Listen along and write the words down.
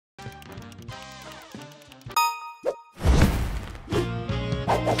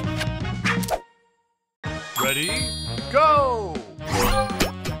Go!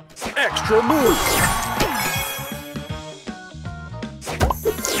 Extra move!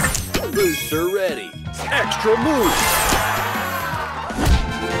 Booster ready! Extra move!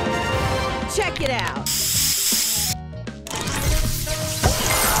 Check it out!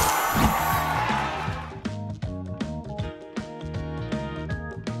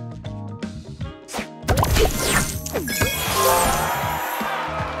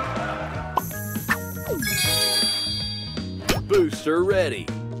 Booster ready!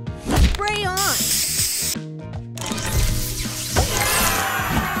 Spray on!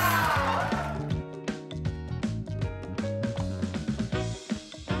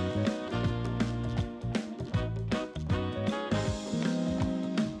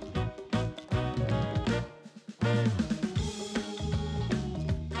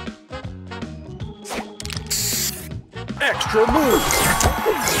 Extra move!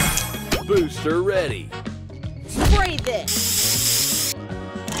 Booster ready! Spray this!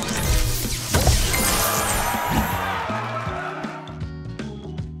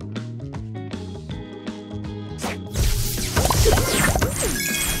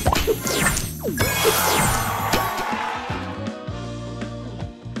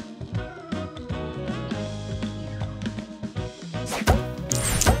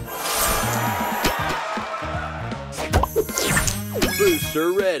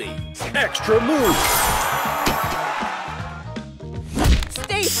 Booster ready! Extra move!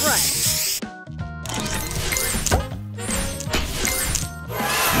 Stay fresh!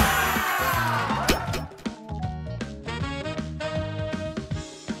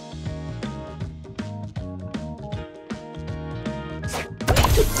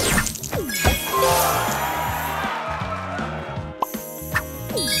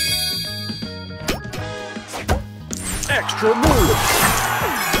 Extra move!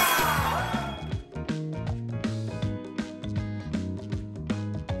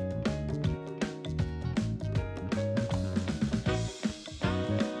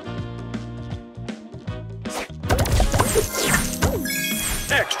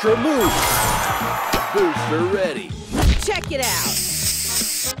 Extra move! Booster ready! Check it out!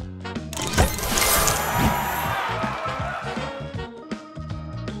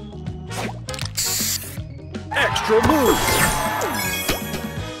 Extra move!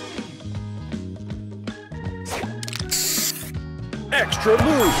 Extra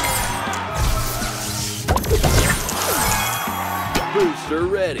move! Booster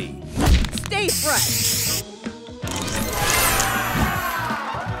ready! Stay fresh!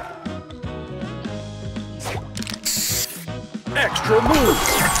 Extra move!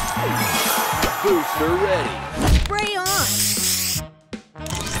 Booster ready! Spray on!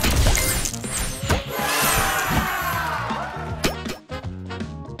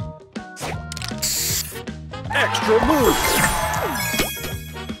 Extra move!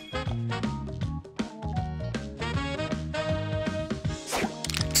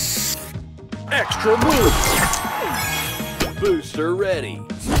 Extra move! Booster ready!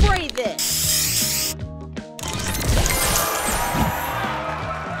 Spray this!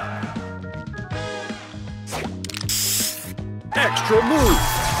 Extra move!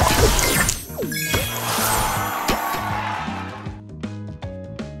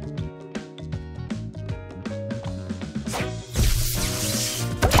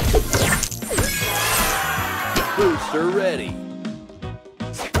 Booster ready!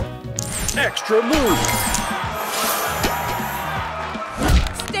 Extra move!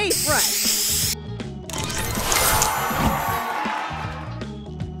 Stay fresh!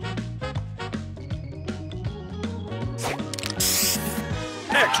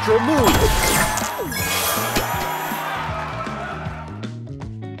 Extra move!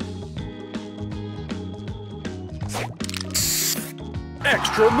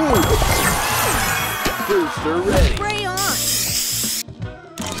 Extra move! Booster ready! Spray on!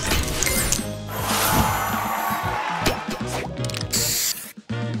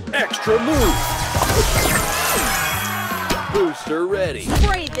 Extra move! Booster ready!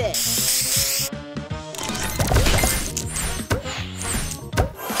 Spray this!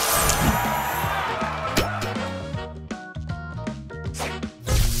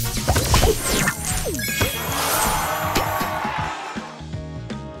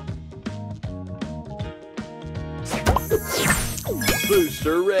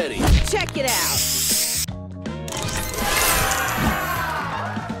 Booster ready! Check it out!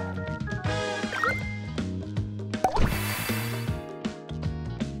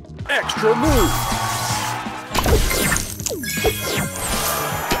 Extra move!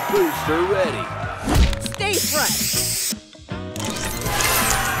 Booster ready! Stay fresh!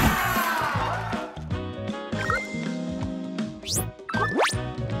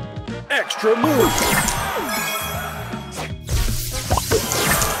 Extra move.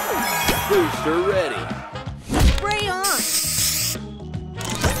 Booster ready. Spray on.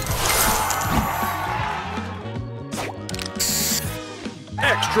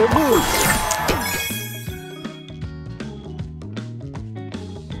 Extra move.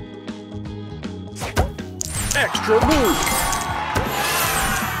 Extra move.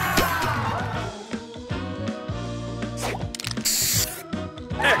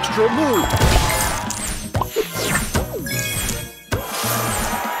 Extra move.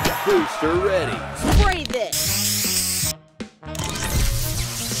 Booster ready. Spray this.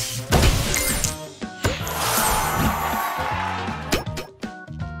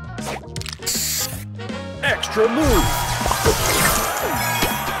 Extra move.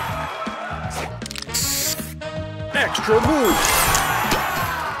 Extra move.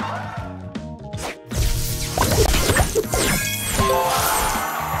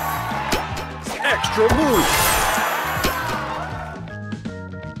 Extra move.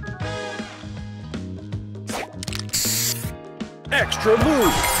 Extra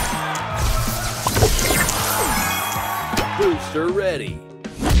move. Booster ready.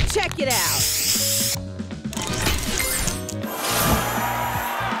 Check it out.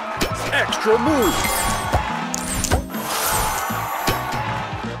 Extra move.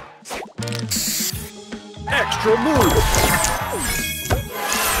 Extra move.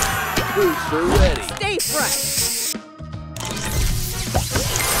 Booster ready. Stay fresh.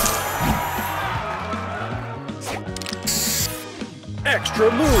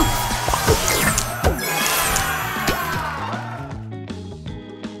 Extra move.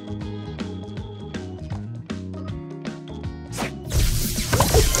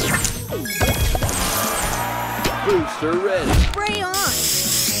 Booster ready. Spray on.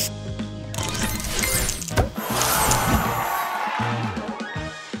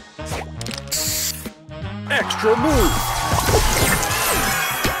 Extra move.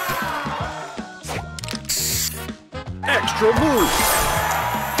 Extra move.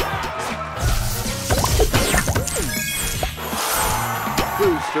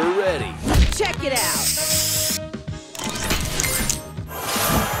 Booster ready. Check it out.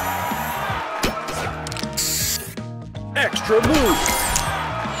 Extra move.